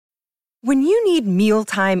When you need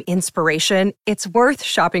mealtime inspiration, it's worth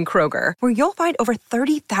shopping Kroger, where you'll find over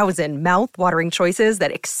 30,000 mouth-watering choices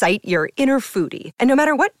that excite your inner foodie. And no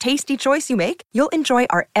matter what tasty choice you make, you'll enjoy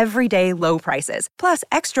our everyday low prices, plus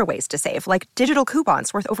extra ways to save, like digital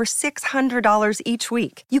coupons worth over $600 each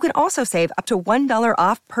week. You can also save up to $1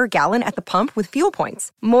 off per gallon at the pump with fuel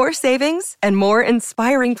points. More savings and more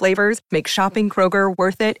inspiring flavors make shopping Kroger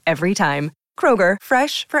worth it every time. Kroger,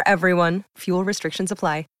 fresh for everyone. Fuel restrictions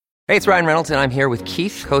apply. Hey, it's Ryan Reynolds, and I'm here with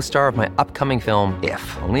Keith, co-star of my upcoming film,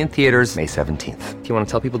 If, only in theaters May 17th. Do you want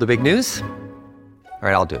to tell people the big news? All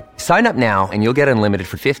right, I'll do it. Sign up now and you'll get unlimited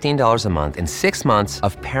for $15 a month and 6 months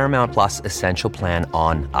of Paramount Plus Essential Plan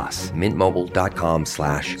on us.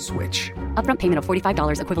 MintMobile.com/switch. Upfront payment of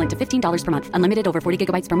 $45 equivalent to $15 per month. Unlimited over 40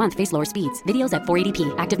 gigabytes per month. Face lower speeds. Videos at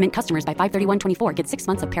 480p. Active Mint customers by 531.24 get 6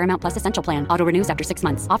 months of Paramount Plus Essential Plan. Auto renews after 6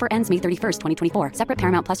 months. Offer ends May 31st, 2024. Separate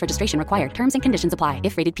Paramount Plus registration required. Terms and conditions apply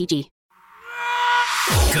if rated PG.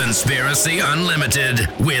 Conspiracy Unlimited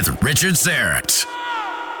with Richard Syrett.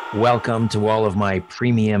 Welcome to all of my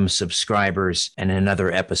premium subscribers and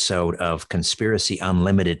another episode of Conspiracy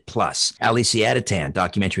Unlimited Plus. Ali Siadatan,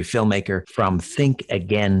 documentary filmmaker from Think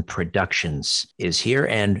Again Productions, is here,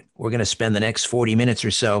 and we're going to spend the next 40 minutes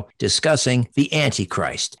or so discussing the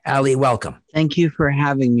Antichrist. Ali, welcome. Thank you for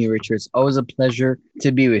having me, Richard. It's always a pleasure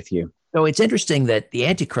to be with you. So it's interesting that the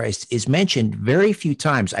Antichrist is mentioned very few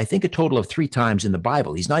times. I think a total of 3 times in the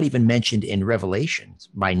Bible. He's not even mentioned in Revelations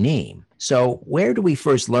by name. So where do we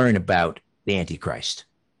first learn about the Antichrist?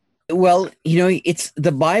 Well, it's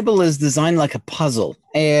the Bible is designed like a puzzle.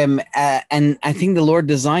 And I think the Lord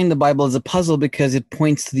designed the Bible as a puzzle because it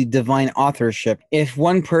points to the divine authorship. If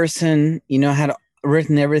one person, had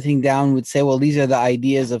written everything down, would say, well, these are the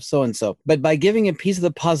ideas of so-and-so. But by giving a piece of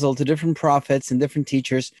the puzzle to different prophets and different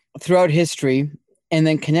teachers throughout history, and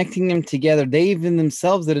then connecting them together, they even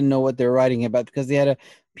themselves didn't know what they're writing about because they had a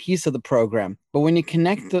piece of the program. But when you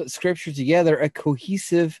connect the scripture together, a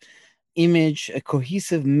cohesive image, a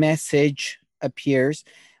cohesive message appears,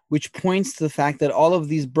 which points to the fact that all of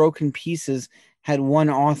these broken pieces had one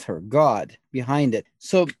author, God, behind it.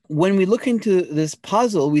 So when we look into this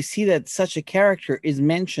puzzle, we see that such a character is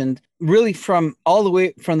mentioned really from all the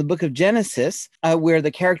way from the book of Genesis, where the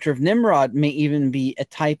character of Nimrod may even be a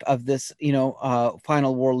type of this,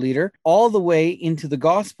 final world leader, all the way into the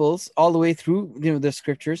Gospels, all the way through the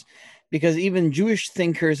scriptures, because even Jewish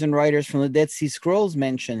thinkers and writers from the Dead Sea Scrolls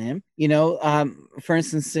mention him. For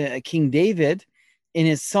instance, King David, in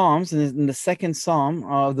his Psalms, in the second Psalm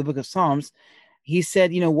of the book of Psalms, he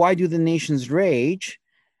said, why do the nations rage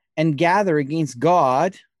and gather against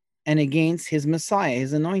God and against his Messiah,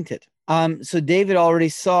 his anointed? So David already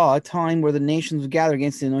saw a time where the nations would gather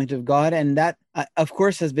against the anointed of God. And that, of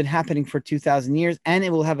course, has been happening for 2,000 years, and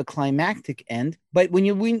it will have a climactic end. But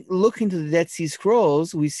when we look into the Dead Sea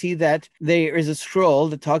Scrolls, we see that there is a scroll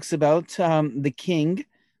that talks about the king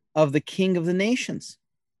of the nations,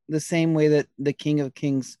 the same way that the King of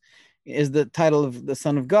Kings is the title of the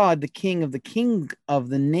Son of God. The king of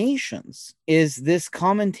the nations is this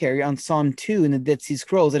commentary on Psalm 2 in the Dead Sea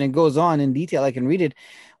Scrolls. And it goes on in detail. I can read it,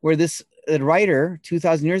 where this writer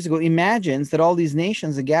 2,000 years ago imagines that all these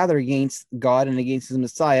nations that gather against God and against his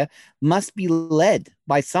Messiah must be led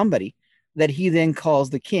by somebody that he then calls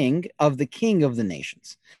the king of the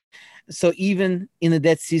nations. So even in the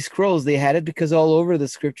Dead Sea Scrolls, they had it because all over the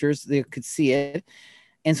scriptures, they could see it.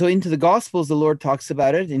 And so into the Gospels, the Lord talks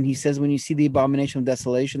about it. And he says, when you see the abomination of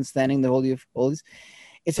desolation standing in the Holy of Holies,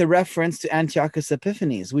 it's a reference to Antiochus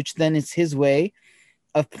Epiphanes, which then is his way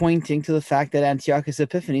of pointing to the fact that Antiochus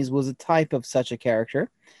Epiphanes was a type of such a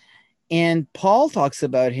character. And Paul talks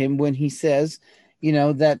about him when he says,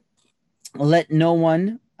 that let no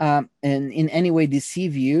one in any way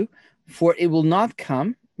deceive you, for it will not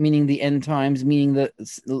come, meaning the end times, meaning the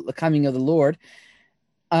coming of the Lord.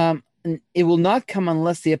 It will not come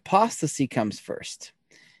unless the apostasy comes first,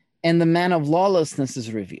 and the man of lawlessness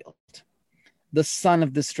is revealed, the son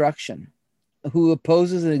of destruction, who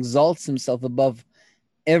opposes and exalts himself above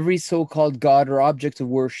every so-called God or object of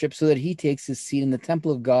worship, so that he takes his seat in the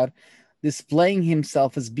temple of God, displaying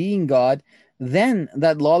himself as being God. Then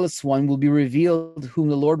that lawless one will be revealed, whom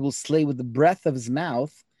the Lord will slay with the breath of his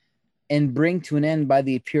mouth and bring to an end by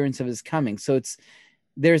the appearance of his coming. So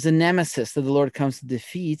there's a nemesis that the Lord comes to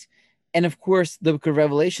defeat. And of course, the book of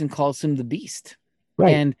Revelation calls him the beast.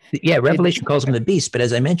 Right. And Revelation calls him the beast. But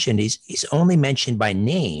as I mentioned, he's only mentioned by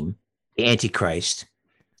name, the Antichrist,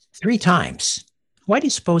 3 times. Why do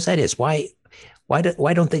you suppose that is? Why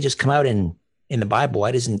don't they just come out in the Bible?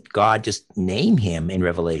 Why doesn't God just name him in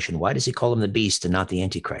Revelation? Why does he call him the beast and not the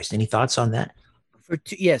Antichrist? Any thoughts on that?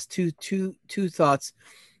 Two thoughts.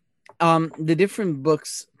 The different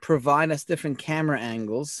books provide us different camera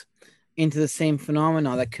angles into the same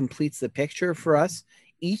phenomena that completes the picture for us,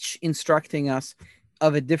 each instructing us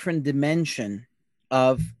of a different dimension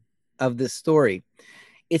of this story.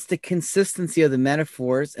 It's the consistency of the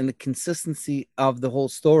metaphors and the consistency of the whole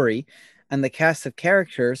story and the cast of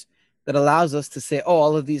characters that allows us to say, oh,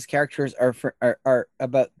 all of these characters are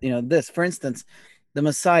about, this. For instance, the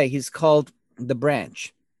Messiah, he's called the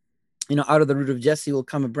branch. Out of the root of Jesse will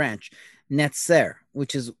come a branch. Netzer,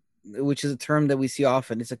 which is a term that we see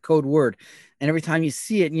often. It's a code word. And every time you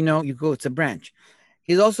see it, you go, it's a branch.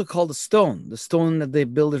 He's also called the stone. The stone that the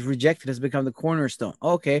builders rejected has become the cornerstone.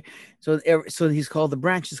 Okay. So he's called the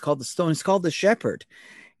branch. He's called the stone. He's called the shepherd.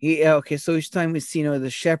 So each time we see, the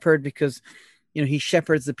shepherd, because, he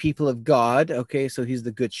shepherds the people of God. Okay. So he's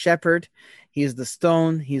the good shepherd. He's the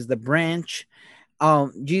stone. He's the branch.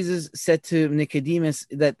 Jesus said to Nicodemus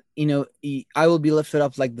that, I will be lifted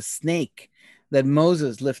up like the snake that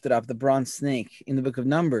Moses lifted up, the bronze snake in the book of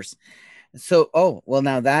Numbers. So,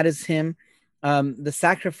 now that is him. The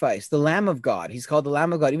sacrifice, the Lamb of God. He's called the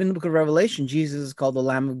Lamb of God. Even in the book of Revelation, Jesus is called the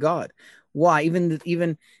Lamb of God. Why?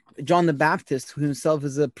 Even John the Baptist, who himself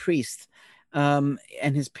is a priest, and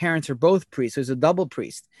his parents are both priests, so he's a double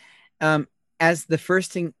priest. As the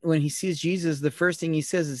first thing, when he sees Jesus, the first thing he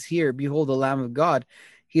says is, here, behold the Lamb of God.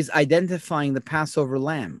 He's identifying the Passover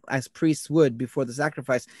lamb, as priests would before the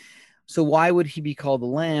sacrifice. So why would he be called the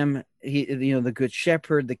Lamb? The good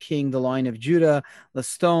shepherd, the king, the Lion of Judah, the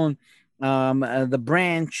stone, the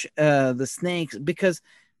branch, the snakes, because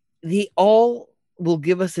they all will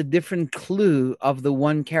give us a different clue of the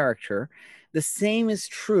one character. The same is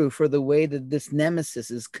true for the way that this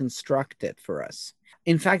nemesis is constructed for us.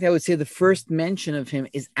 In fact, I would say the first mention of him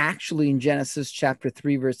is actually in Genesis chapter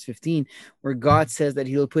 3, verse 15, where God says that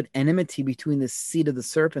he'll put enmity between the seed of the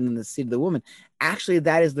serpent and the seed of the woman. Actually,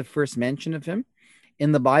 that is the first mention of him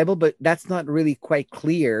in the Bible, but that's not really quite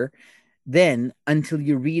clear then until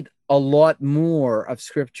you read a lot more of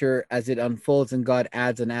scripture as it unfolds and God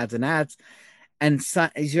adds and adds and adds. And so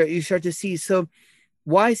you start to see, so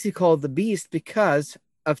why is he called the beast? Because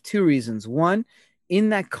of two reasons. One, in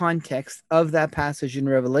that context of that passage in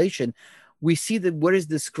Revelation, we see that what is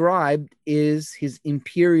described is his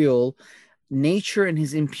imperial nature and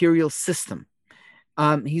his imperial system.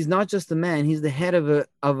 He's not just a man; he's the head of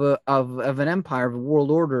an empire, of a world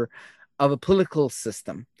order, of a political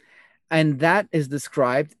system, and that is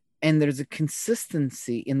described. And there's a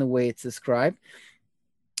consistency in the way it's described.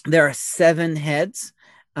 There are 7 heads,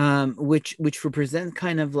 which represent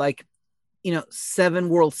kind of like, 7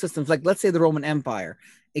 world systems. Like, let's say the Roman Empire,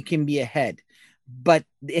 it can be a head, but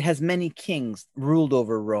it has many kings ruled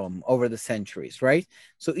over Rome over the centuries, right?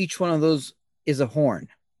 So each one of those is a horn.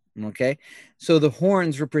 Okay. So the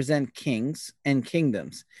horns represent kings and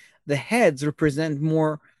kingdoms. The heads represent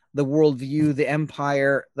more the worldview, the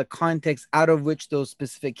empire, the context out of which those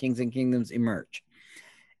specific kings and kingdoms emerge.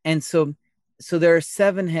 And so there are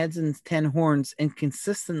 7 heads and 10 horns, and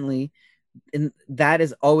consistently, and that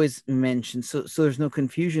is always mentioned. So there's no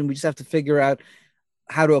confusion. We just have to figure out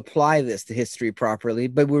how to apply this to history properly,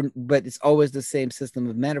 but it's always the same system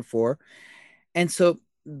of metaphor. And so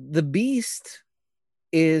the beast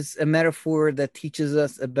is a metaphor that teaches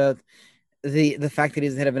us about the fact that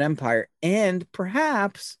he's the head of an empire, and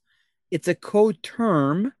perhaps it's a code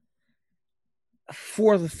term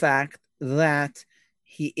for the fact that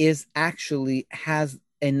he is actually has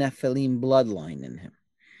a Nephilim bloodline in him.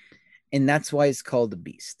 And that's why it's called the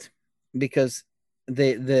beast, because of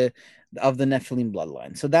the Nephilim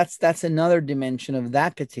bloodline. So that's another dimension of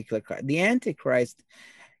that particular Christ. The Antichrist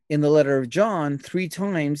in the letter of John 3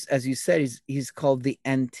 times, as you said, he's called the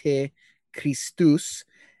Antichristus.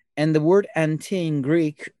 And the word anti in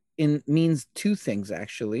Greek means 2 things,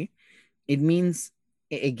 actually. It means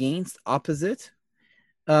against, opposite,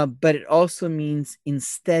 but it also means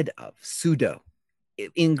instead of, pseudo.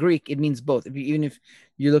 In Greek, it means both. Even if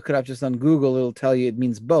you look it up just on Google, it'll tell you it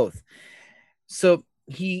means both. So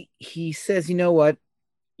he says, you know what?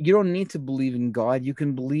 You don't need to believe in God. You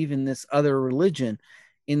can believe in this other religion,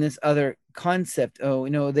 in this other concept.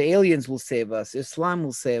 Oh, the aliens will save us. Islam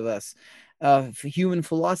will save us. Human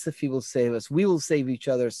philosophy will save us. We will save each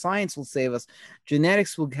other. Science will save us.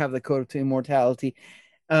 Genetics will have the code to immortality.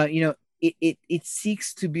 It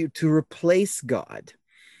seeks to replace God.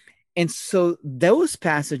 And so those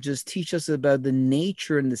passages teach us about the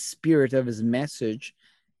nature and the spirit of his message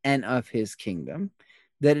and of his kingdom,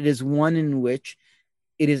 that it is one in which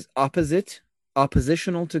it is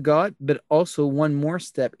oppositional to God, but also one more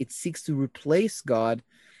step. It seeks to replace God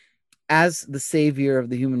as the savior of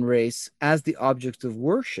the human race, as the object of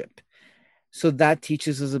worship. So that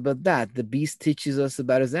teaches us about that. The beast teaches us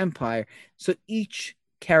about his empire. So each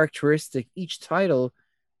characteristic, each title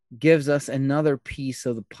gives us another piece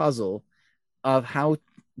of the puzzle of how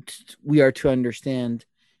we are to understand,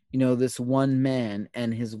 this one man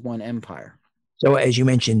and his one empire. So, as you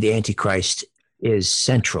mentioned, the Antichrist is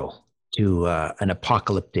central to an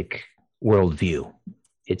apocalyptic worldview.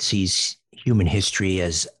 It sees human history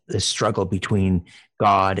as the struggle between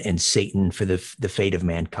God and Satan for the fate of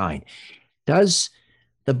mankind. Does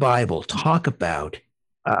the Bible talk about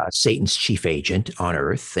Satan's chief agent on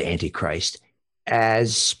earth, the Antichrist,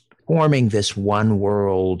 as forming this one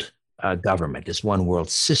world government, this one world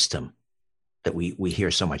system that we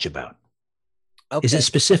hear so much about? Okay. Is it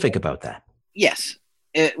specific about that? Yes.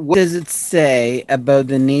 What does it say about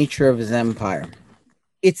the nature of his empire?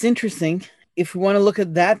 It's interesting. If we want to look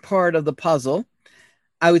at that part of the puzzle,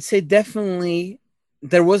 I would say definitely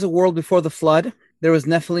there was a world before the flood. There was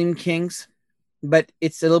Nephilim kings, but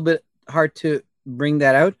it's a little bit hard to bring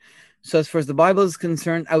that out. So as far as the Bible is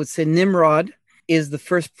concerned, I would say Nimrod is the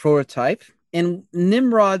first prototype. And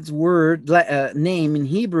Nimrod's name in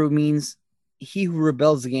Hebrew means he who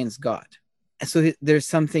rebels against God. So there's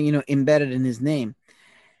something, embedded in his name.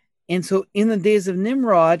 And so in the days of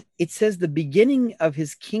Nimrod, it says the beginning of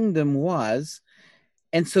his kingdom was,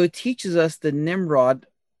 and so it teaches us that Nimrod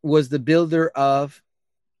was the builder of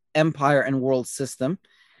empire and world system.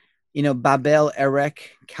 Babel,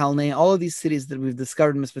 Erech, Calneh, all of these cities that we've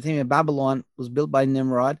discovered in Mesopotamia, Babylon was built by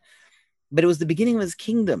Nimrod, but it was the beginning of his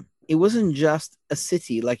kingdom. It wasn't just a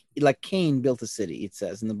city like Cain built a city, it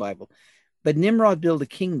says in the Bible, but Nimrod built a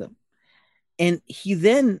kingdom. And he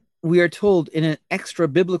then, we are told in an extra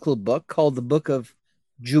biblical book called the Book of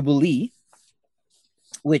Jubilee,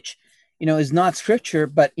 which, is not scripture,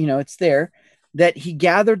 but, it's there, that he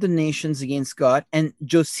gathered the nations against God. And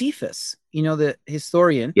Josephus, the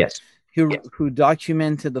historian, yes, who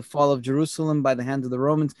documented the fall of Jerusalem by the hand of the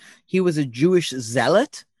Romans, he was a Jewish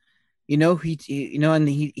zealot, and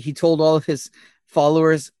he told all of his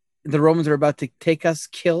followers, the Romans are about to take us,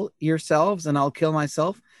 kill yourselves, and I'll kill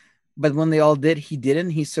myself. But when they all did, he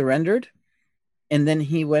didn't. He surrendered. And then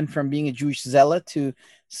he went from being a Jewish zealot to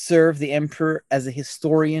serve the emperor as a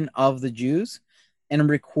historian of the Jews and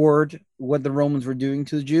record what the Romans were doing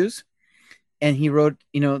to the Jews. And he wrote,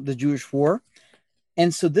 the Jewish War.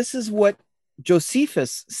 And so this is what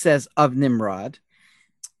Josephus says of Nimrod.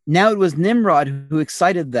 Now it was Nimrod who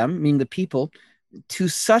excited them, meaning the people, to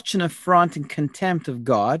such an affront and contempt of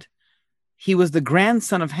God. He was the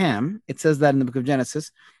grandson of Ham. It says that in the book of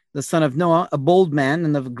Genesis. The son of Noah, a bold man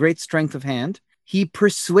and of great strength of hand. He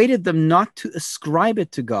persuaded them not to ascribe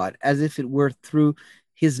it to God as if it were through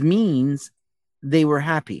his means they were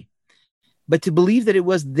happy, but to believe that it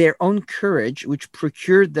was their own courage which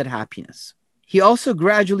procured that happiness. He also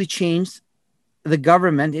gradually changed the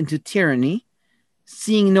government into tyranny,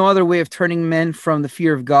 seeing no other way of turning men from the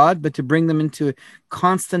fear of God, but to bring them into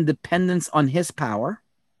constant dependence on his power.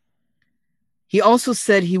 He also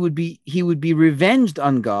said he would be revenged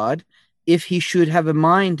on God if he should have a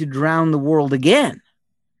mind to drown the world again.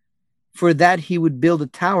 For that he would build a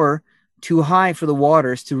tower too high for the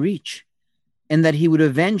waters to reach, and that he would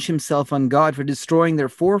avenge himself on God for destroying their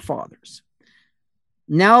forefathers.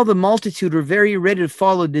 Now the multitude were very ready to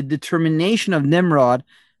follow the determination of Nimrod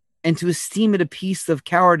and to esteem it a piece of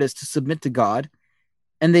cowardice to submit to God.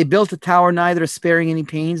 And they built a tower, neither sparing any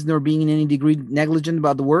pains nor being in any degree negligent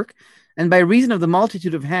about the work. And by reason of the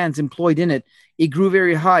multitude of hands employed in it, it grew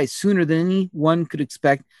very high, sooner than any one could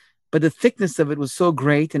expect. But the thickness of it was so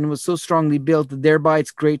great, and it was so strongly built, that thereby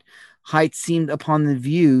its great height seemed upon the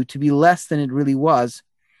view to be less than it really was,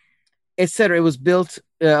 etc. It was built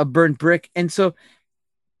of burnt brick. And so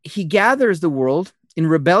he gathers the world in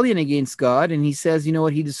rebellion against God, and he says,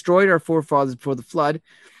 he destroyed our forefathers before the flood.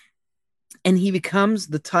 And he becomes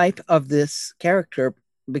the type of this character,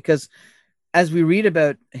 because as we read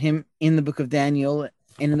about him in the book of Daniel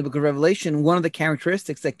and in the book of Revelation, one of the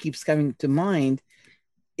characteristics that keeps coming to mind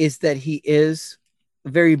is that he is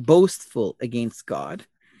very boastful against God,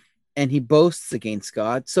 and he boasts against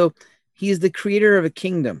God. So he is the creator of a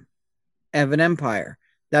kingdom, of an empire.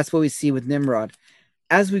 That's what we see with Nimrod.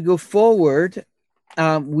 As we go forward,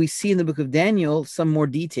 we see in the book of Daniel some more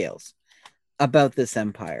details about this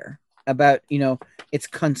empire, about, its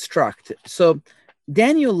construct. So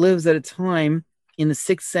Daniel lives at a time in the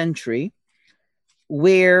 6th century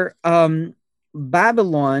where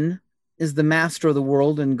Babylon is the master of the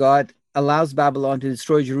world, and God allows Babylon to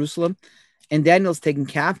destroy Jerusalem, and Daniel's taken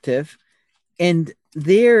captive. And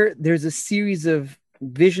there's a series of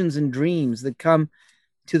visions and dreams that come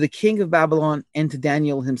to the king of Babylon and to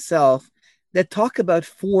Daniel himself that talk about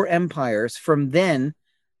 4 empires from then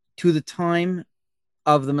to the time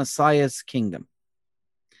of the Messiah's kingdom.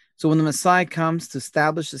 So when the Messiah comes to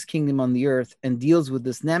establish his kingdom on the earth and deals with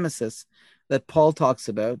this nemesis that Paul talks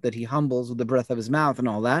about, that he humbles with the breath of his mouth and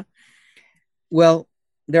all that, well,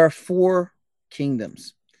 there are 4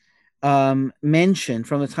 kingdoms mentioned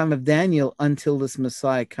from the time of Daniel until this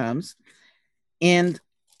Messiah comes. And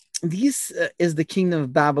these is the kingdom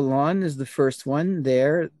of Babylon is the first one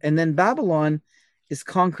there. And then Babylon is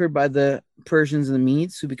conquered by the Persians and the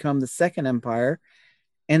Medes, who become the second empire.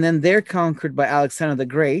 And then they're conquered by Alexander the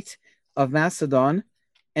Great of Macedon.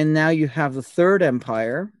 And now you have the third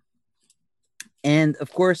empire. And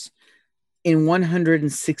of course, in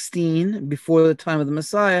 116, before the time of the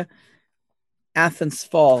Messiah, Athens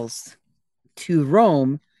falls to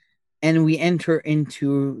Rome, and we enter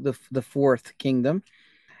into the fourth kingdom.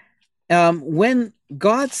 When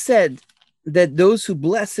God said that those who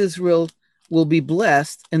bless Israel will be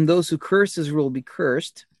blessed, and those who curse Israel will be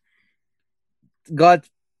cursed, God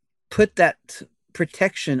put that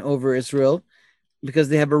protection over Israel because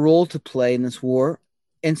they have a role to play in this war.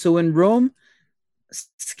 And so when Rome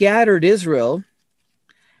scattered Israel,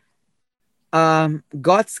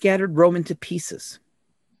 God scattered Rome into pieces.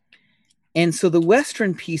 And so the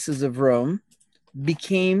western pieces of Rome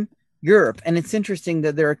became Europe. And it's interesting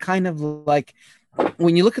that they're kind of like,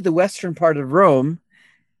 when you look at the western part of Rome,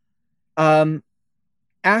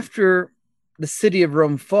 after the city of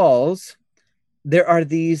Rome falls, there are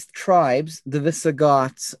these tribes, the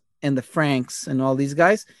Visigoths and the Franks and all these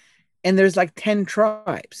guys. And there's like 10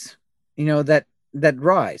 tribes, that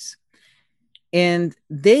rise. And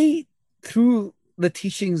they, through the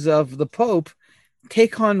teachings of the Pope,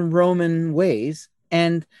 take on Roman ways,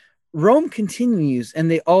 and Rome continues, and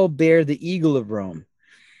they all bear the eagle of Rome.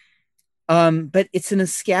 But it's in a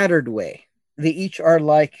scattered way. They each are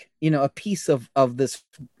like, a piece of this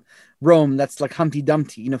Rome that's like Humpty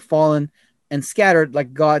Dumpty, fallen and scattered,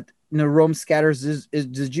 like God, Rome scatters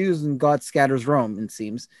the Jews and God scatters Rome, it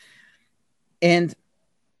seems. And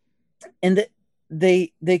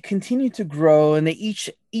they continue to grow, and they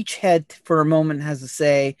each head for a moment has a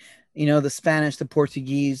say, the Spanish, the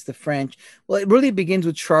Portuguese, the French. Well, it really begins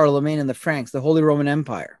with Charlemagne and the Franks, the Holy Roman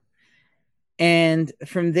Empire. And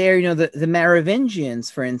from there, the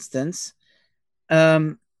Merovingians, for instance,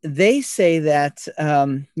 they say that,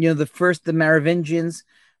 the Merovingians,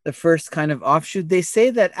 the first kind of offshoot, they say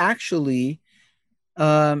that actually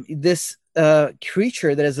this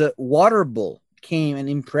creature that is a water bull came and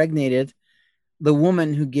impregnated the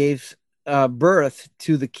woman who gave birth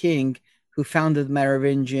to the king who founded the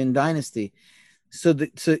Merovingian dynasty. So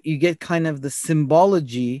you get kind of the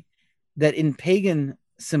symbology that in pagan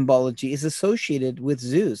symbology is associated with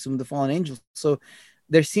Zeus and the fallen angels. So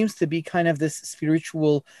there seems to be kind of this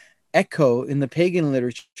spiritual echo in the pagan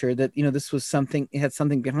literature that, this was something, it had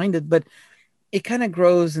something behind it, but it kind of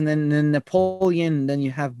grows. And then Napoleon, and then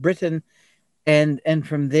you have Britain. And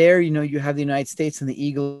from there, you have the United States and the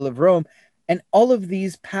eagle of Rome. And all of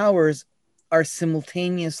these powers are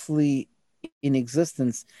simultaneously in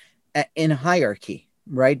existence in hierarchy,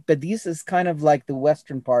 right? But this is kind of like the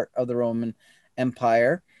western part of the Roman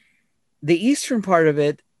Empire. The eastern part of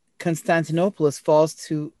it, Constantinople, falls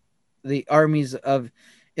to the armies of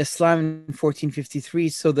Islam in 1453.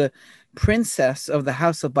 So the princess of the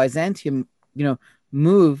House of Byzantium,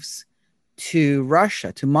 moves to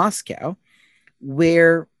Russia, to Moscow,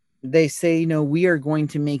 where they say, we are going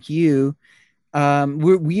to make you,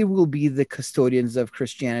 we will be the custodians of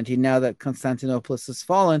Christianity now that Constantinople has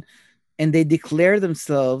fallen. And they declare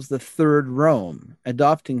themselves the third Rome,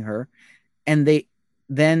 adopting her. And they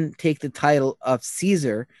then take the title of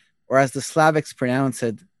Caesar, or as the Slavics pronounce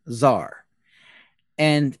it, Tsar.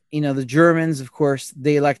 And, the Germans, of course,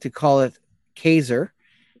 they like to call it Kaiser.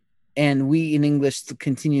 And we in English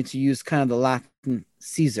continue to use kind of the Latin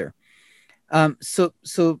Caesar. So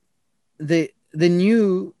the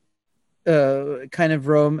new kind of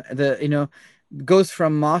Rome, goes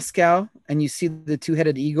from Moscow, and you see the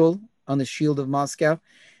two-headed eagle on the shield of Moscow.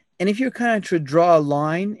 And if you're kind of to draw a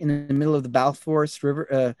line in the middle of the Bosphorus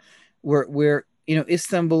River, where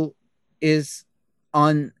Istanbul is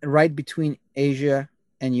on right between Asia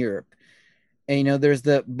and Europe, and there's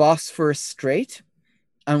the Bosphorus Strait.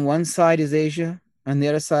 On one side is Asia, on the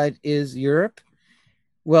other side is Europe.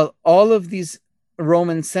 Well, all of these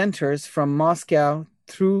Roman centers, from Moscow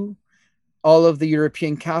through all of the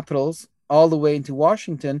European capitals, all the way into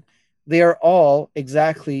Washington, they are all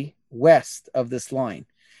exactly west of this line.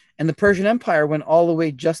 And the Persian Empire went all the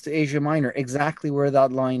way just to Asia Minor, exactly where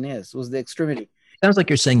that line was the extremity. Sounds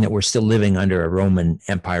like you're saying that we're still living under a Roman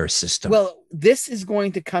Empire system. Well, this is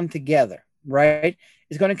going to come together. right,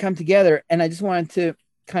 is going to come together. And I just wanted to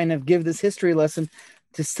kind of give this history lesson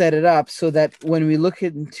to set it up so that when we look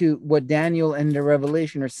into what Daniel and the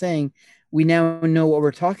Revelation are saying, we now know what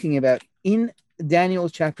we're talking about. In Daniel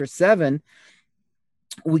chapter 7,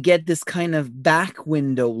 we get this kind of back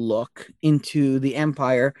window look into the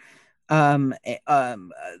empire. The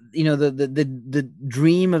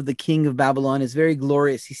dream of the king of Babylon is very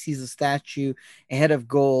glorious. He sees a statue, a head of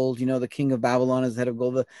gold. The king of Babylon is the head of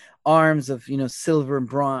gold. The arms of silver and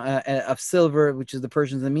bronze, of silver, which is the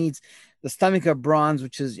Persians and Medes. The stomach of bronze,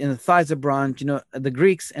 which is the thighs of bronze. The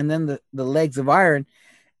Greeks, and then the legs of iron,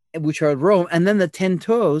 which are Rome, and then the 10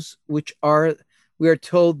 toes, which are, we are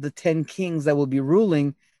told, the 10 kings that will be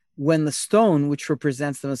ruling when the stone, which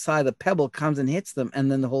represents the Messiah, the pebble, comes and hits them,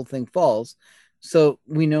 and then the whole thing falls. So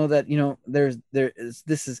we know that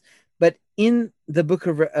but in the book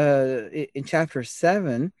of in chapter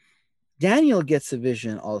 7, Daniel gets a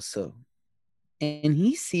vision also, and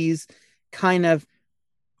he sees kind of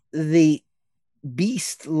the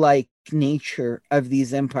beast-like nature of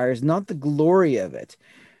these empires, not the glory of it.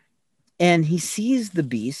 And he sees the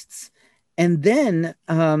beasts, and then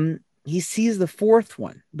he sees the fourth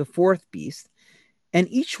beast, and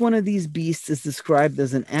each one of these beasts is described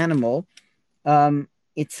as an animal.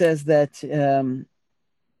 It says that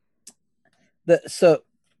so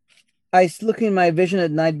I looking in my vision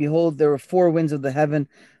at night, behold, there were 4 winds of the heaven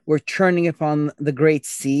were churning upon the great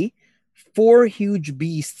sea. 4 huge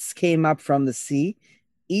beasts came up from the sea,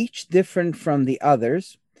 each different from the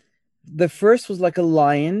others. The first was like a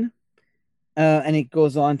lion, and it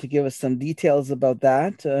goes on to give us some details about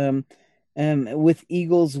that. With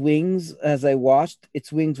eagle's wings, as I watched,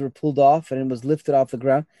 its wings were pulled off and it was lifted off the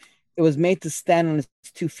ground. It was made to stand on its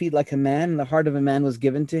 2 feet like a man, and the heart of a man was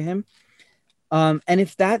given to him. And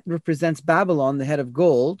if that represents Babylon, the head of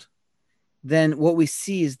gold, then what we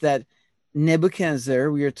see is that Nebuchadnezzar,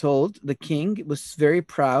 we are told, the king, was very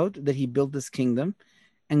proud that he built this kingdom,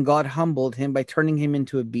 and God humbled him by turning him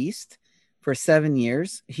into a beast. For 7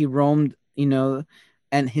 years, he roamed,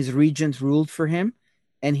 and his regents ruled for him,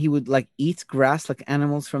 and he would eat grass like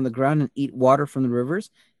animals from the ground and eat water from the rivers.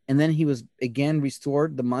 And then he was again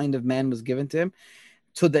restored. The mind of man was given to him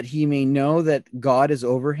so that he may know that God is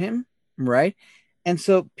over him, right? And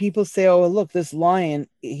so people say, oh, look, this lion,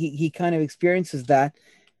 he kind of experiences that.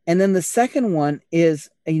 And then the second one is,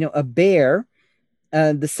 a bear.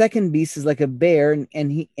 The second beast is like a bear,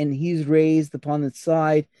 and he's raised upon its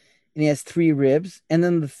side, and he has 3 ribs. And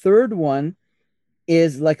then the third one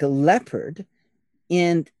is like a leopard,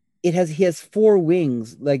 and he has 4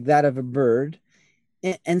 wings like that of a bird.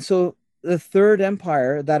 And so the third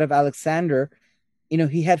empire, that of Alexander,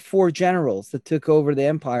 he had 4 generals that took over the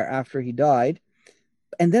empire after he died.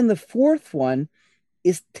 And then the fourth one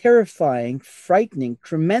is terrifying, frightening,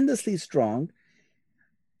 tremendously strong.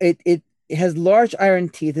 It has large iron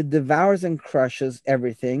teeth. It devours and crushes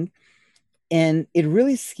everything. And it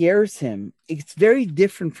really scares him. It's very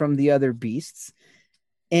different from the other beasts.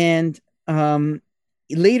 And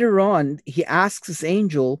later on, he asks this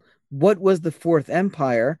angel, what was the 4th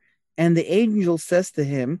empire? And the angel says to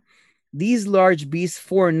him, these large beasts,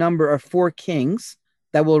 4 in number, are 4 kings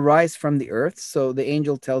that will rise from the earth. So the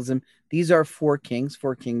angel tells him, these are 4 kings,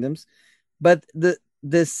 4 kingdoms. But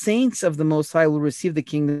the saints of the Most High will receive the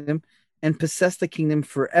kingdom and possess the kingdom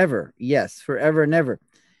forever. Yes, forever and ever.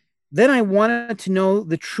 Then I wanted to know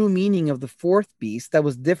the true meaning of the 4th beast that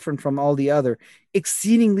was different from all the other,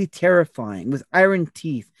 exceedingly terrifying, with iron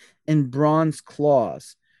teeth and bronze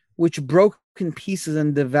claws, which broke in pieces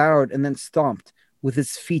and devoured and then stomped with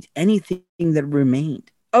its feet anything that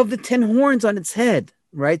remained. Of the 10 horns on its head,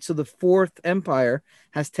 right? So the 4th empire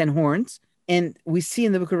has 10 horns. And we see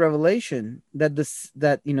in the book of Revelation that there's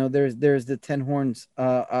the 10 horns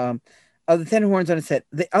of the 10 horns on its head.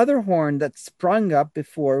 The other horn that sprung up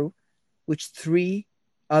before which 3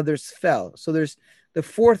 others fell. So there's the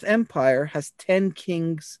 4th empire has 10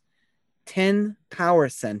 kings, 10 power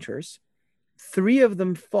centers. 3 of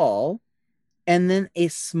them fall, and then a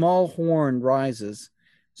small horn rises.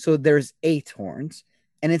 So there's 8 horns.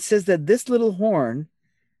 And it says that this little horn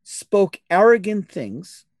spoke arrogant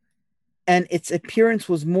things, and its appearance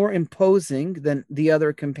was more imposing than the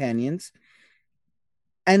other companions.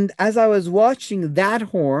 And as I was watching, that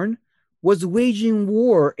horn was waging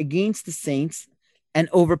war against the saints and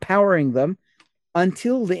overpowering them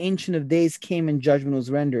until the Ancient of Days came and judgment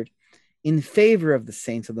was rendered in favor of the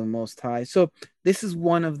saints of the Most High. So this is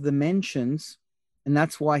one of the mentions, and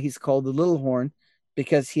that's why he's called the little horn,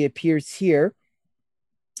 because he appears here,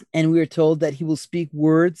 and we are told that he will speak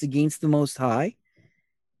words against the Most High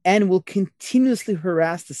and will continuously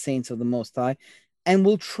harass the saints of the Most High and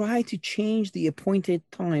will try to change the appointed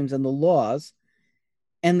times and the laws,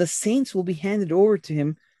 and the saints will be handed over to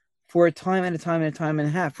him for a time and a time and a time and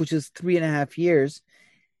a half, which is 3.5 years.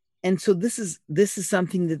 And so this is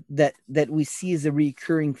something that we see as a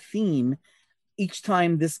recurring theme each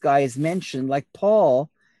time this guy is mentioned. Like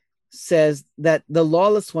Paul says that the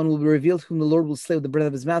lawless one will be revealed, whom the Lord will slay with the breath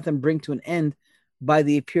of his mouth and bring to an end by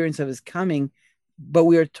the appearance of his coming. But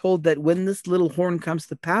we are told that when this little horn comes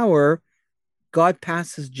to power, God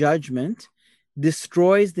passes judgment,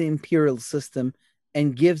 destroys the imperial system,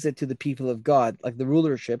 and gives it to the people of God, like the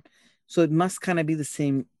rulership. So it must kind of be the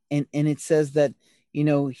same. And it says that,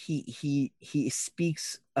 he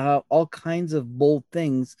speaks all kinds of bold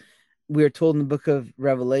things. We are told in the book of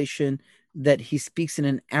Revelation that he speaks in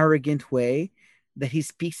an arrogant way, that he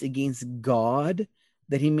speaks against God,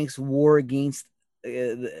 that he makes war against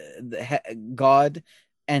God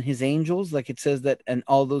and his angels, like it says that, and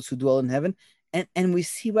all those who dwell in heaven. And we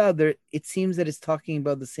see, wow, there, it seems that it's talking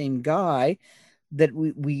about the same guy that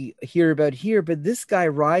we hear about here, but this guy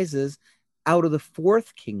rises out of the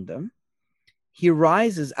fourth kingdom. He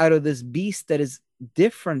rises out of this beast that is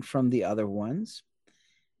different from the other ones,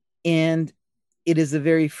 and it is a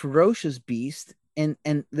very ferocious beast, and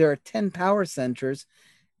there are 10 power centers,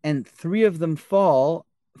 and 3 of them fall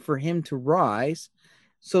for him to rise.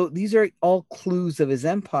 So these are all clues of his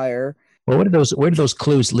empire. Well, where do those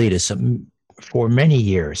clues lead us? For many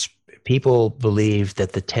years, people believed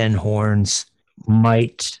that the 10 horns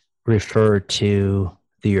might refer to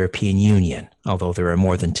the European Union, although there are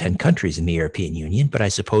more than 10 countries in the European Union. But I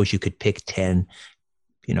suppose you could pick 10,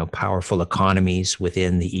 powerful economies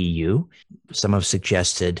within the EU. Some have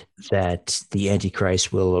suggested that the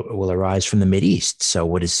Antichrist will arise from the Mideast. So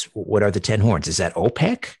what are the 10 horns? Is that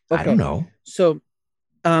OPEC? Okay. I don't know. So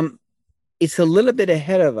it's a little bit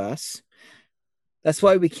ahead of us. That's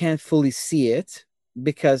why we can't fully see it,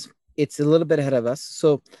 because it's a little bit ahead of us.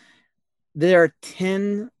 So there are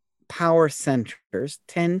 10 power centers,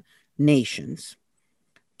 10 nations,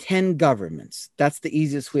 10 governments. That's the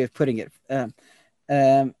easiest way of putting it.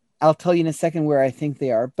 I'll tell you in a second where I think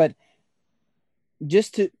they are, but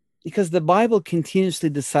because the Bible continuously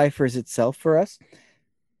deciphers itself for us.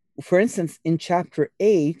 For instance, in chapter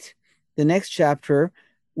 8, the next chapter,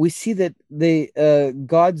 we see that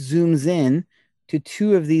God zooms in to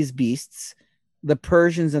 2 of these beasts, the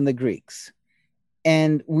Persians and the Greeks.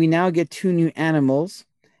 And we now get 2 new animals,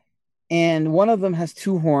 and one of them has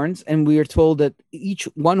 2 horns, and we are told that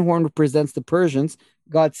one horn represents the Persians.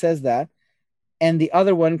 God says that. And the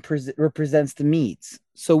other one represents the Medes.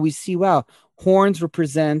 So we see, wow, horns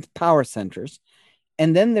represent power centers.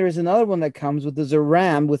 And then there's another one that comes with, there's a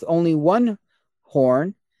ram with only 1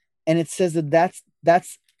 horn, and it says that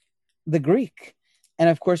that's the Greek. And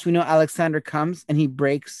of course, we know Alexander comes and he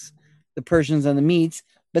breaks the Persians and the Medes.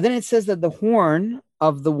 But then it says that the horn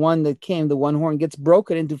of the one that came, the one horn, gets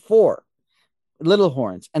broken into 4 little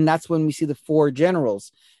horns. And that's when we see the 4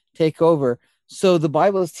 generals take over. So the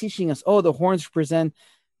Bible is teaching us, the horns represent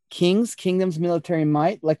kings, kingdoms, military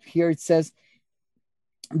might. Like here it says,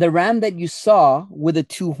 the ram that you saw with the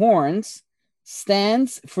 2 horns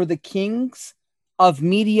stands for the kings of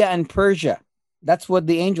Media and Persia. That's what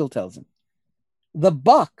the angel tells him. The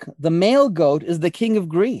buck, the male goat, is the king of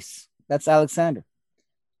Greece. That's Alexander.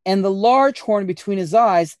 And the large horn between his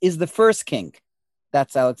eyes is the first king.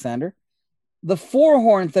 That's Alexander. The 4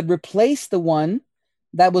 horns that replace the one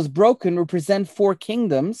that was broken represent 4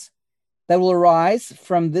 kingdoms that will arise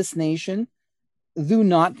from this nation, though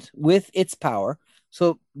not with its power.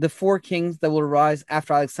 So the 4 kings that will arise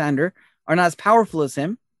after Alexander are not as powerful as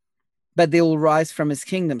him, but they will rise from his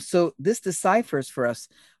kingdom. So this deciphers for us.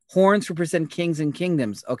 Horns represent kings and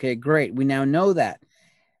kingdoms. Okay, great. We now know that.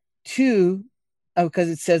 2, because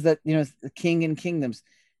it says that, the king and kingdoms.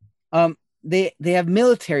 They have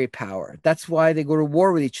military power. That's why they go to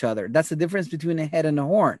war with each other. That's the difference between a head and a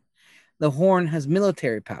horn. The horn has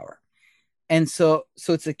military power. And so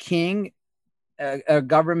it's a king, a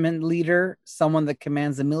government leader, someone that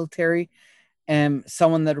commands the military, and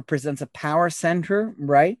someone that represents a power center,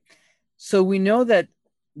 right? So we know that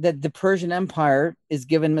the Persian Empire is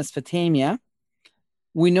given Mesopotamia.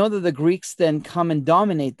 We know that the Greeks then come and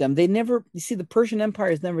dominate them. The Persian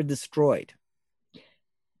Empire is never destroyed.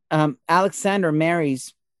 Alexander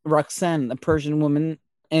marries Roxanne, a Persian woman,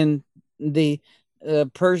 and the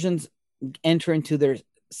Persians enter into their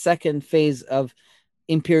second phase of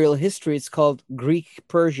imperial history. It's called Greek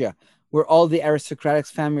Persia, where all the aristocratic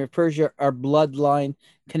family of Persia are bloodline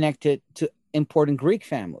connected to important Greek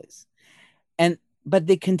families. But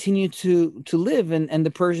they continue to live, and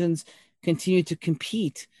the Persians continue to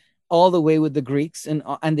compete all the way with the Greeks, and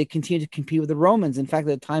they continue to compete with the Romans. In fact,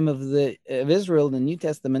 at the time of Israel in the New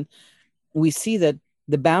Testament, we see that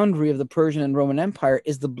the boundary of the Persian and Roman Empire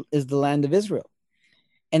is the land of Israel.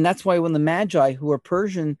 And that's why when the Magi, who are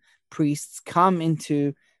Persian priests, come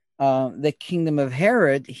into the kingdom of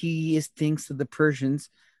Herod, he thinks that the Persians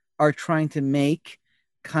are trying to make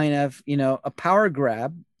kind of, a power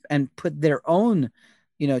grab and put their own,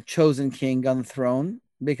 chosen king on the throne,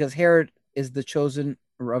 because Herod is the chosen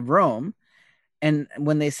of Rome. And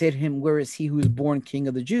when they say to him, "Where is he who is born king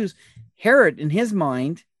of the Jews?" Herod, in his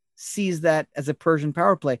mind, sees that as a Persian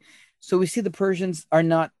power play. So we see the Persians are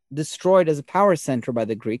not destroyed as a power center by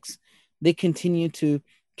the Greeks. They continue to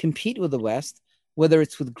compete with the West, whether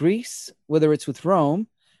it's with Greece, whether it's with Rome,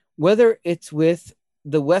 whether it's with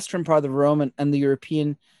the Western part of Rome and the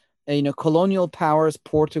European, colonial powers,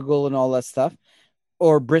 Portugal and all that stuff,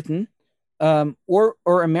 or Britain, or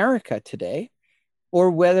America today, or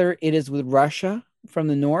whether it is with Russia from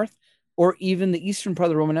the north, or even the eastern part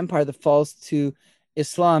of the Roman Empire that falls to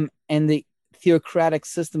Islam and the theocratic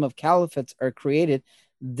system of caliphates are created.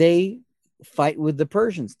 They fight with the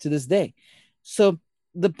Persians to this day. So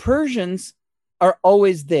the Persians are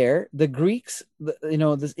always there. The Greeks,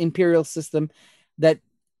 this imperial system that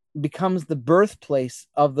becomes the birthplace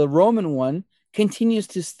of the Roman one, continues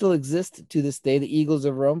to still exist to this day. The eagles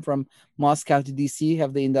of Rome, from Moscow to DC,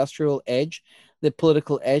 have the industrial edge, the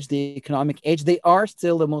political edge, the economic edge. They are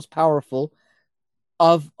still the most powerful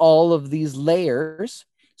of all of these layers.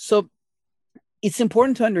 So it's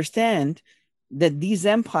important to understand that these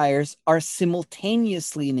empires are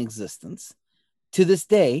simultaneously in existence to this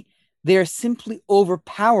day. They are simply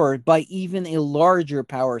overpowered by even a larger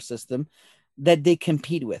power system that they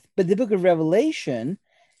compete with. But the book of Revelation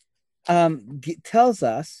tells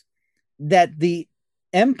us that the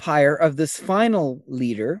empire of this final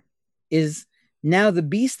leader is now the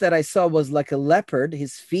beast that I saw was like a leopard,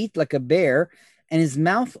 his feet like a bear, and his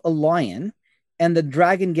mouth a lion, and the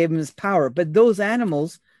dragon gave him his power. But those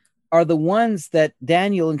animals are the ones that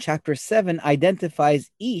Daniel in chapter 7 identifies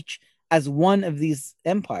each as one of these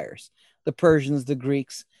empires: the Persians, the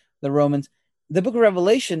Greeks, the Romans. The book of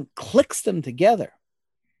Revelation clicks them together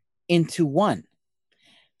into one.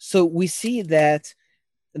 So we see that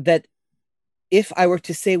if I were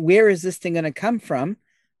to say, where is this thing going to come from?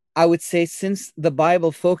 I would say, since the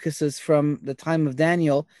Bible focuses from the time of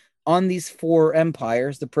Daniel on these four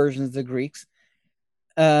empires, the Persians, the Greeks,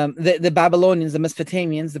 the Babylonians, the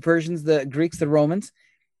Mesopotamians, the Persians, the Greeks, the Romans,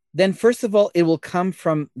 then first of all, it will come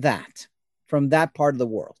from that part of the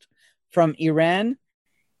world, from Iran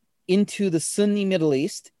into the Sunni Middle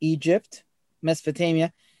East, Egypt,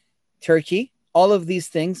 Mesopotamia, Turkey. All of these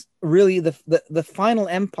things, really the final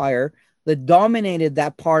empire that dominated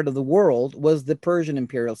that part of the world was the Persian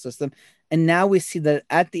imperial system. And now we see that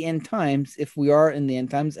at the end times, if we are in the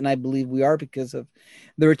end times, and I believe we are because of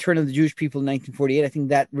the return of the Jewish people in 1948, I think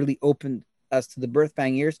that really opened us to the birth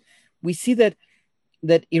bang years. We see that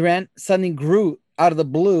Iran suddenly grew out of the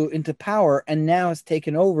blue into power and now has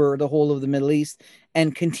taken over the whole of the Middle East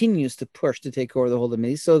and continues to push to take over the whole of the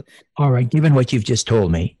Middle East. So, all right, given what you've just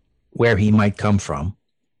told me, where he might come from,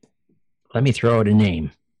 let me throw out a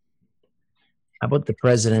name. How about the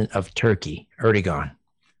president of Turkey, Erdogan?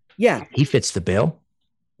 Yeah. He fits the bill.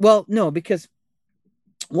 Well, no, because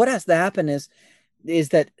what has to happen is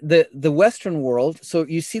that the Western world, so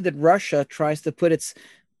you see that Russia tries to put its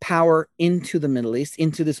power into the Middle East,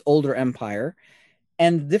 into this older empire,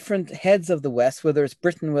 and different heads of the West, whether it's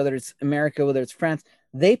Britain, whether it's America, whether it's France,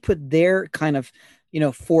 they put their kind of,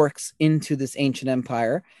 forks into this ancient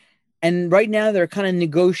empire. And right now they're kind of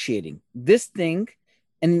negotiating this thing,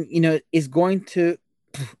 and, is going to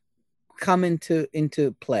come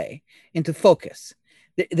into play, into focus.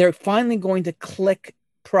 They're finally going to click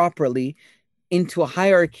properly into a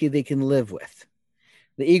hierarchy they can live with.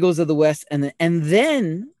 The eagles of the West, and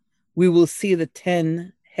then we will see the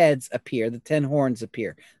 10 heads appear, the 10 horns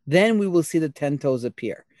appear. Then we will see the 10 toes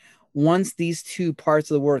appear. Once these two parts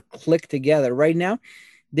of the world click together, right now,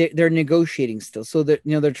 they're negotiating still. So that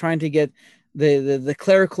they're trying to get the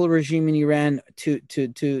clerical regime in Iran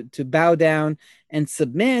to bow down and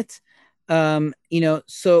submit.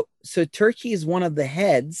 So Turkey is one of the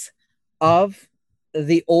heads of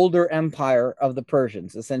the older empire of the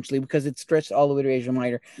Persians, essentially, because it stretched all the way to Asia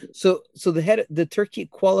Minor. So the Turkey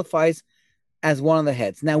qualifies as one of the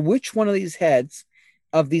heads. Now, which one of these heads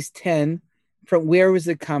of these 10, from where does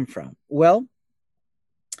it come from? Well,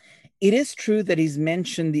 it is true that he's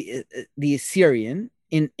mentioned the Assyrian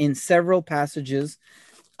in several passages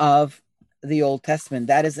of the Old Testament.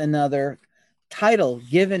 That is another title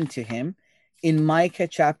given to him in Micah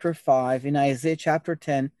chapter 5, in Isaiah chapter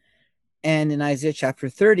 10, And in Isaiah chapter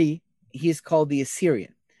 30, he is called the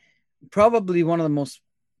Assyrian. Probably one of the most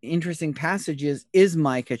interesting passages is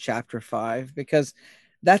Micah chapter 5, because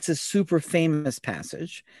that's a super famous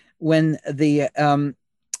passage. When the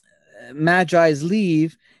Magi's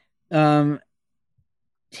leave, Herod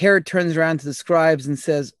turns around to the scribes and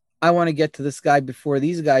says, I want to get to this guy before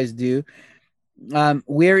these guys do.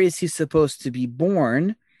 Where is he supposed to be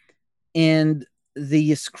born? And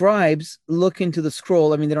the scribes look into the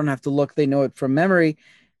scroll. I mean, they don't have to look, they know it from memory.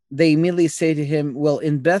 They immediately say to him, well,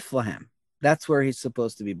 in Bethlehem, that's where he's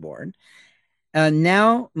supposed to be born.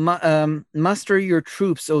 Now muster your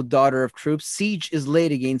troops, O daughter of troops. Siege is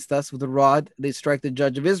laid against us. With a rod they strike the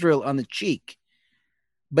judge of Israel on the cheek.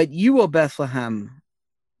 But you, O Bethlehem,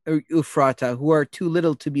 Ephratah, who are too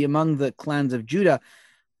little to be among the clans of Judah,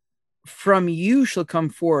 from you shall come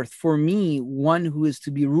forth for me one who is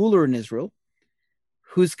to be ruler in Israel,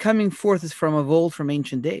 whose coming forth is from of old, from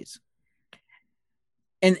ancient days.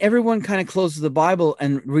 And everyone kind of closes the Bible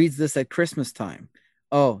and reads this at Christmas time.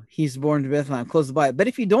 Oh, he's born to Bethlehem. Close the Bible. But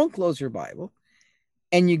if you don't close your Bible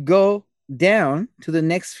and you go down to the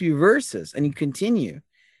next few verses and you continue,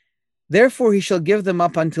 therefore he shall give them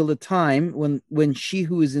up until the time when she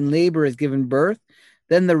who is in labor is given birth.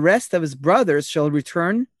 Then the rest of his brothers shall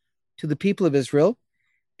return to the people of Israel,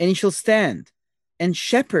 and he shall stand and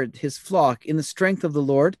shepherd his flock in the strength of the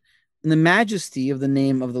Lord, in the majesty of the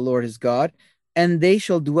name of the Lord his God, and they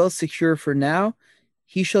shall dwell secure, for now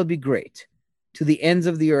he shall be great to the ends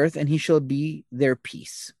of the earth, and he shall be their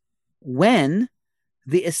peace. When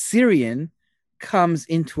the Assyrian comes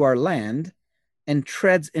into our land and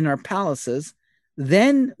treads in our palaces,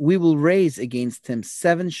 then we will raise against him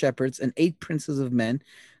 7 shepherds and 8 princes of men.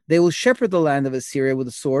 They will shepherd the land of Assyria with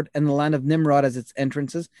a sword, and the land of Nimrod as its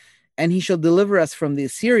entrances, and he shall deliver us from the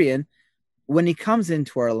Assyrian when he comes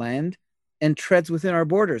into our land and treads within our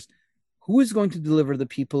borders. Who is going to deliver the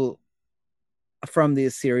people from the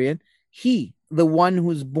Assyrian? He, the one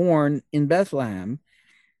who's born in Bethlehem,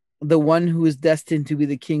 the one who is destined to be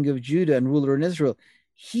the king of Judah and ruler in Israel.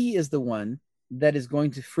 He is the one that is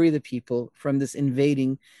going to free the people from this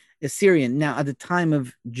invading Assyrian. Now, at the time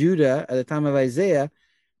of Judah, at the time of Isaiah,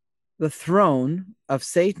 the throne of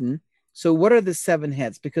Satan. So what are the 7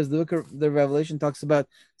 heads? Because the book of the Revelation talks about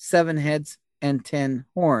 7 heads and 10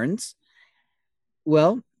 horns.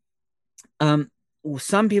 Well,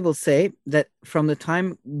 some people say that from the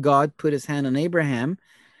time God put his hand on Abraham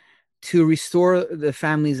to restore the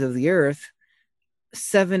families of the earth,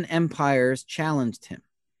 7 empires challenged him.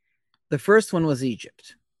 The first one was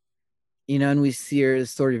Egypt, and we see the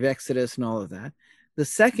story of Exodus and all of that. The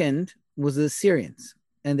second was the Assyrians,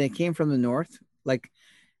 and they came from the north, like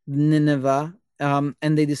Nineveh, and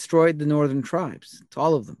they destroyed the northern tribes, to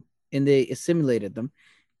all of them, and they assimilated them.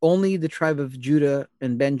 Only the tribe of Judah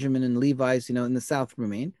and Benjamin and Levites, in the south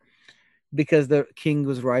remained, because the king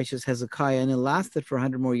was righteous, Hezekiah, and it lasted for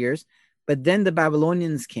 100 more years. But then the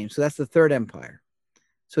Babylonians came. So that's the third empire.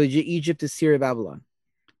 So Egypt, Assyria, Babylon.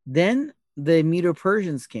 Then the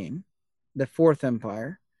Medo-Persians came, the fourth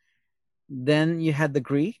empire. Then you had the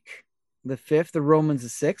Greek, the fifth, the Romans, the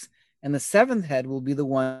sixth, and the seventh head will be the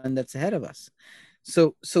one that's ahead of us.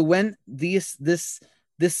 So when this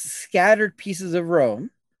scattered pieces of Rome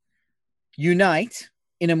unite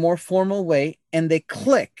in a more formal way, and they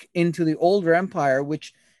click into the older empire,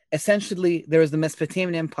 which essentially there was the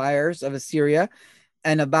Mesopotamian empires of Assyria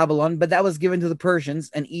and of Babylon, but that was given to the Persians,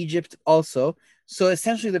 and Egypt also. So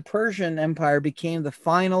essentially the Persian Empire became the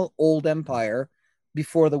final old empire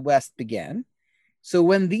before the West began. So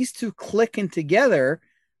when these two click in together,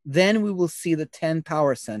 then we will see the 10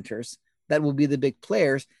 power centers that will be the big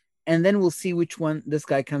players, and then we'll see which one this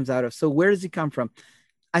guy comes out of. So where does he come from?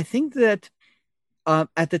 I think that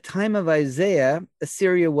at the time of Isaiah,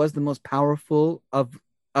 Assyria was the most powerful of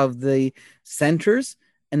the centers,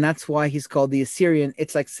 and that's why he's called the Assyrian.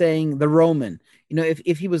 It's like saying the Roman.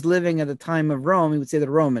 If he was living at the time of Rome, he would say the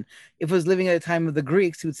Roman. If he was living at the time of the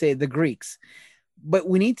Greeks, he would say the Greeks. But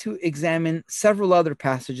we need to examine several other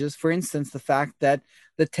passages. For instance, the fact that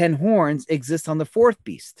the 10 horns exist on the fourth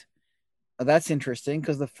beast. That's interesting,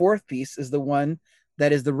 because the fourth beast is the one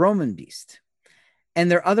that is the Roman beast. And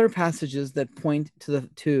there are other passages that point to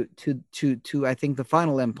I think the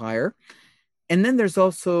final empire. And then there's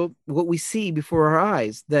also what we see before our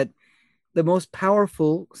eyes, that the most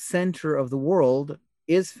powerful center of the world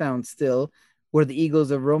is found still where the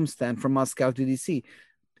eagles of Rome stand, from Moscow to DC.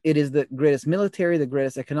 It is the greatest military, the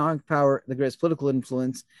greatest economic power, the greatest political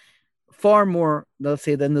influence, far more, let's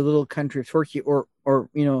say, than the little country of Turkey or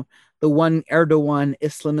the one Erdogan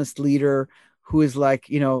Islamist leader who is like,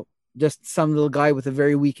 just some little guy with a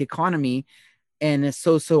very weak economy. and a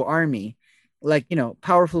so-so army, like,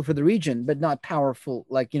 powerful for the region, but not powerful,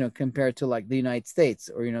 like, compared to like the United States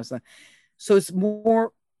or, so it's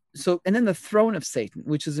more so. And then the throne of Satan,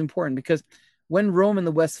 which is important because when Rome in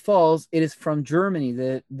the West falls, it is from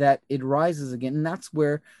Germany that it rises again. And that's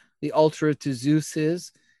where the altar to Zeus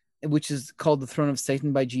is, which is called the throne of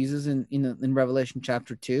Satan by Jesus in Revelation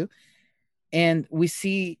chapter 2. And we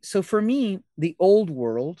see, so for me, the old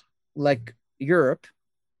world, like Europe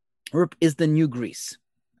is the new Greece.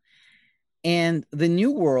 And the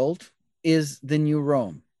new world is the new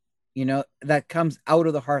Rome, that comes out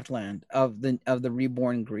of the heartland of the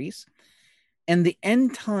reborn Greece. And the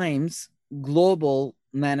end times global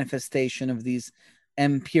manifestation of these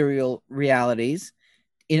imperial realities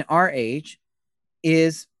in our age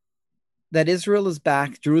is that Israel is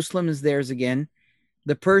back, Jerusalem is theirs again,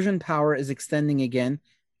 the Persian power is extending again,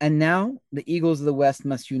 and now the eagles of the West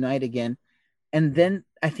must unite again. And then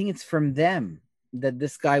I think it's from them that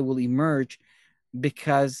this guy will emerge,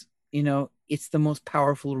 because, it's the most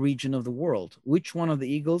powerful region of the world. Which one of the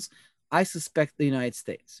eagles? I suspect the United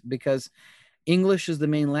States, because English is the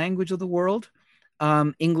main language of the world.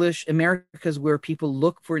 America is where people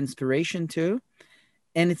look for inspiration to.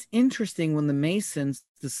 And it's interesting when the Masons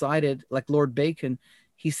decided, like Lord Bacon,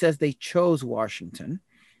 he says they chose Washington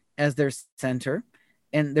as their center.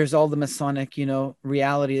 And there's all the Masonic,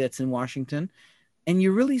 reality that's in Washington. And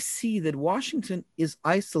you really see that Washington is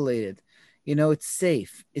isolated. It's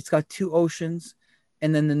safe. It's got 2 oceans,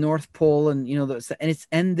 and then the North Pole, and,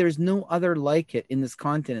 and there's no other like it in this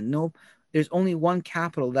continent. No, there's only one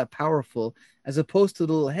capital that powerful, as opposed to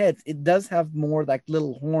the little heads. It does have more like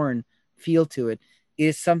little horn feel to it. It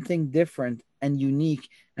is something different and unique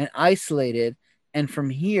and isolated. And from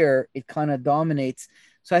here, it kind of dominates.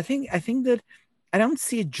 So I think that I don't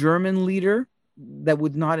see a German leader that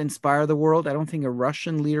would not inspire the world. I don't think a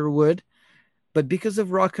Russian leader would. But because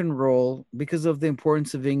of rock and roll, because of the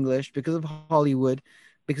importance of English, because of Hollywood,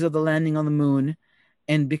 because of the landing on the moon,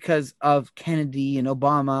 and because of Kennedy and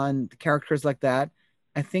Obama and characters like that,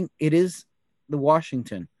 I think it is the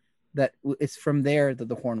Washington that it's from there that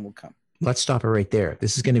the horn will come. Let's stop it right there.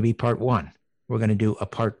 This is going to be part 1. We're going to do a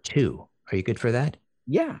part 2. Are you good for that?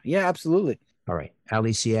 Yeah, absolutely. All right.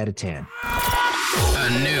 Ali Siadatan. A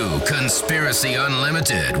new Conspiracy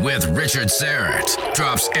Unlimited with Richard Syrett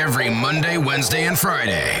drops every Monday, Wednesday, and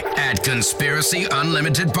Friday at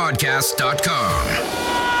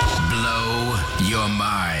conspiracyunlimitedpodcast.com. Blow your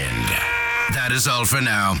mind. That is all for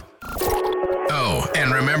now. Oh,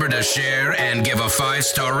 and remember to share and give a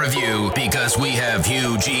 5-star review, because we have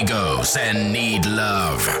huge egos and need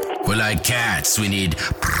love. We're like cats. We need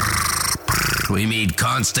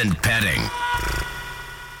constant petting.